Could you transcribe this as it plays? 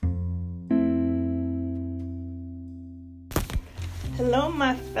Hello,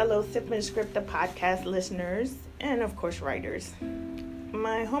 my fellow Sip&Script, the podcast listeners, and of course, writers.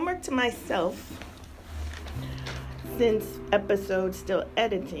 My homework to myself, since episode still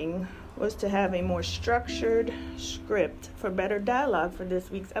editing, was to have a more structured script for better dialogue for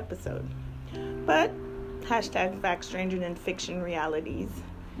this week's episode. But hashtag fact stranger than fiction realities,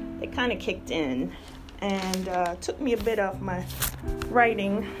 they kind of kicked in and took me a bit off my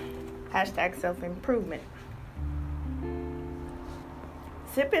writing, hashtag self-improvement.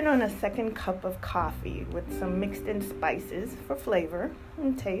 Sipping on a second cup of coffee with some mixed-in spices for flavor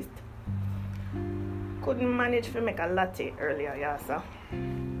and taste. Couldn't manage to make a latte earlier, so.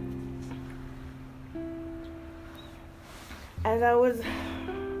 As I was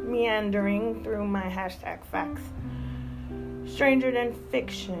meandering through my hashtag facts, stranger than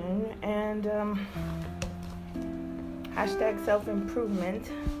fiction, and hashtag self-improvement,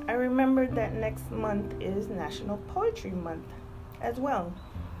 I remembered that next month is National Poetry Month as well,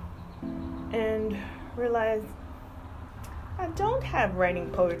 and realized I don't have writing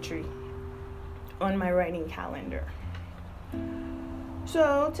poetry on my writing calendar.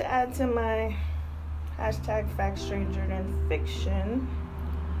 So to add to my hashtag fact stranger than fiction,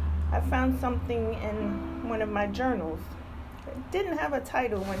 I found something in one of my journals. It didn't have a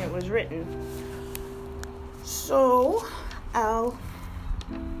title when it was written, so I'll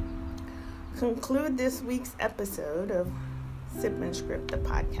conclude this week's episode of Sip&Script, the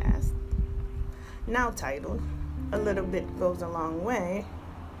podcast, now titled A Little Bit Goes a Long Way,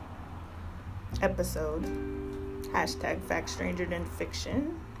 episode, hashtag fact stranger than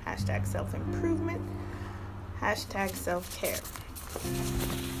fiction, hashtag self-improvement, hashtag self-care.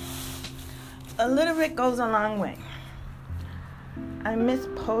 A little bit goes a long way. I miss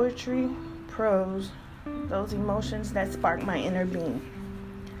poetry, prose, those emotions that spark my inner being.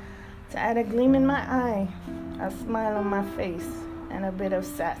 To add a gleam in my eye, a smile on my face, and a bit of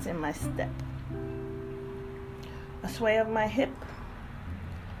sass in my step. A sway of my hip,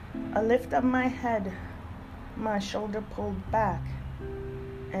 a lift of my head, my shoulder pulled back,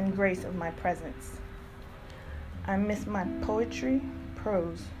 and grace of my presence. I miss my poetry,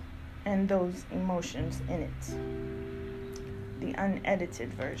 prose, and those emotions in it. The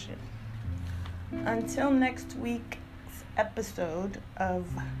unedited version. Until next week's episode of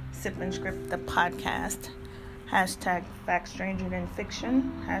Sip&Script, the podcast, hashtag fact stranger than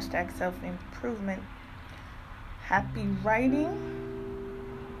fiction, hashtag self-improvement, happy writing,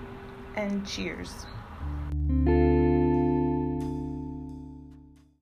 and cheers.